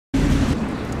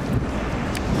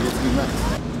interview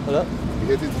Max. Hello? You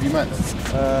here to interview Max?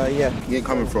 Yeah. He ain't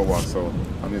coming for a while, so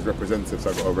I'm his representative, so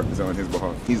I've got to represent on his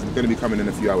behalf. He's going to be coming in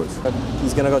a few hours.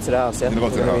 He's gonna go to the house, yeah? He's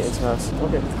going to go to the house.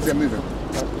 Okay. See, I'm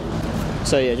moving.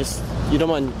 So yeah, just, you don't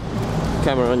mind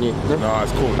camera on you? No,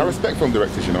 it's cool. I respect film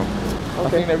directors, you know. Okay. I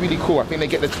think they're really cool. I think they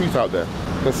get the truth out there.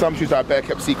 Because some truths are better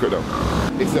kept secret though.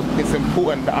 It's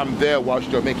important that I'm there whilst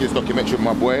you're making this documentary with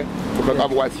my boy, because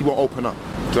otherwise he won't open up.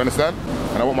 Do you understand?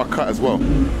 And I want my cut as well.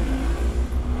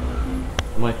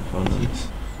 Microphone, please.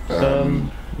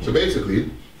 So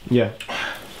basically, yeah.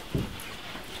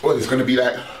 Well, it's going to be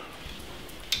like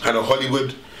kind of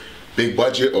Hollywood, big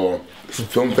budget, or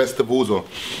film festivals, or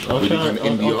I'll really try kind of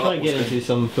indie and art. get into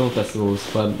some film festivals,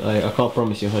 but I can't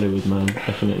promise you Hollywood, man.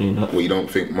 Definitely not. Well, you don't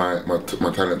think my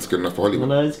talent's good enough for Hollywood?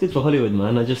 No, it's good for Hollywood,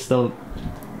 man. I just don't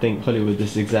think Hollywood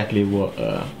is exactly what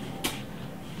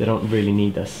they don't really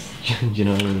need us. Do you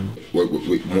know what I mean?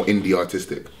 More indie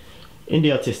artistic.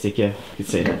 Indie artistic, yeah, you could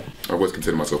say that. I always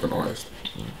consider myself an artist.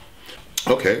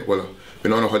 Okay, well, we're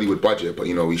not on a Hollywood budget, but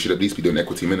you know, we should at least be doing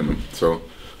equity minimum. So,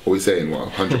 what are we saying? What,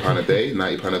 £100 a day,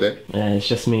 £90 a day? Yeah, it's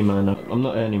just me, man. I'm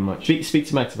not earning much. Speak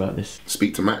to Max about this.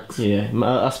 Speak to Max? Yeah,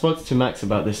 I spoke to Max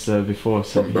about this before.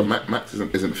 So but Max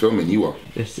isn't filming, you are.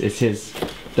 It's his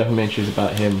documentaries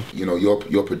about him. You know,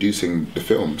 you're producing the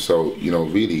film, so you know,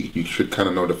 really, you should kind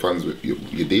of know the funds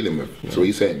you're dealing with. Yeah. So, what are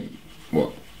you saying?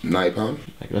 What? £90?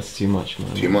 Like, that's too much,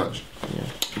 man. Too much? Yeah.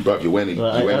 But you're wearing a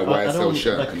YSL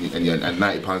shirt, like, and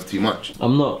 £90 too much.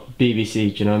 I'm not BBC,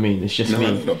 do you know what I mean? It's just me.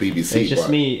 It's not BBC.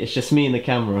 It's just me in the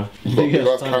camera. You've got a big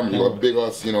ass camera, you got a big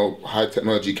ass, you know, high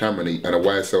technology camera and a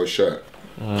YSL shirt.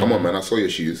 Come on, man, I saw your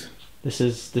shoes. This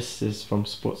is from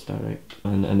Sports Direct,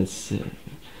 and it's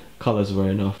colours were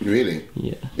enough. Really?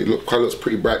 Yeah. Colour looks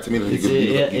pretty bright to me.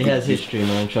 It has history,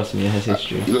 man. Trust me, it has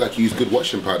history. You look like you use good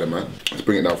washing powder, man. Let's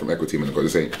bring it down from equity, man,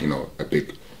 because this ain't, you know, a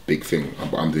big thing,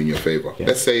 but I'm doing you a favour. Yeah.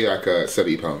 Let's say like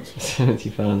 £70.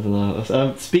 £70 an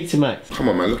hour. Speak to Max. Come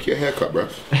on, man, look at your haircut, bruv.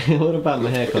 What about my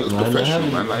haircut, it looks man?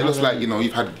 Professional, man. Like, it looks like, you know,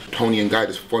 you've had Tony and Guy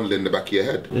just fondling the back of your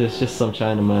head. It's just some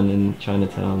Chinaman in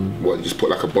Chinatown. What, you just put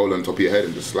like a bowl on top of your head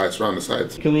and just slice around the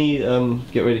sides? Can we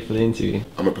get ready for the interview?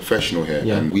 I'm a professional here,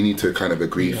 and we need to kind of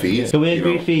agree fees. Yeah. Can we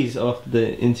agree fees after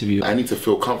the interview? I need to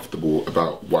feel comfortable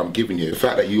about what I'm giving you. The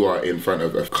fact that you are in front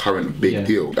of a current big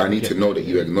deal, I need to know that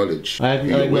you acknowledge. I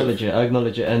acknowledge it. I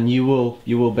acknowledge it, and you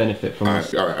will benefit from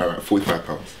this. All right,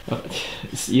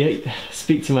 £45. Yeah,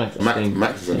 speak to Max.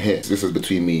 Max isn't here. This is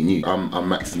between me and you. I'm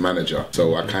Max's manager,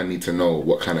 so I kind of need to know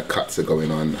what kind of cuts are going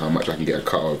on, how much I can get a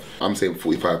cut of. I'm saying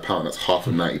 £45. That's half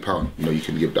of £90. You know, you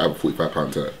can give the other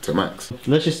 £45 to Max.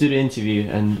 Let's just do the interview,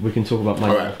 and we can talk about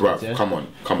money. All right, bruv. Yeah? Come on.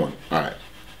 All right.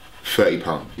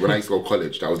 £30. When I used to go to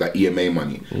college, that was that EMA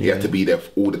money. Yeah. You had to be there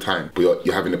all the time. But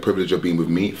you're having the privilege of being with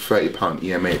me. £30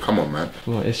 EMA. Come on, man.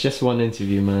 Well, it's just one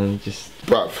interview, man. Just.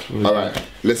 Bruv. All right.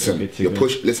 Listen.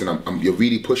 You're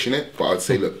really pushing it. But I'd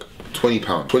say, look, £20.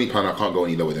 £20. I can't go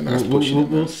any lower than that. That's pushing it,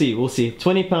 man. We'll see.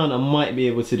 £20. I might be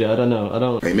able to do. I don't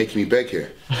know. Are you making me beg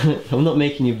here? I'm not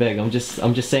making you beg. I'm just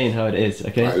saying how it is.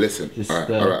 Okay. All right. Listen. All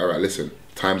right. Listen.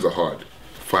 Times are hard.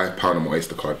 £5 on my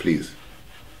Oyster card, please.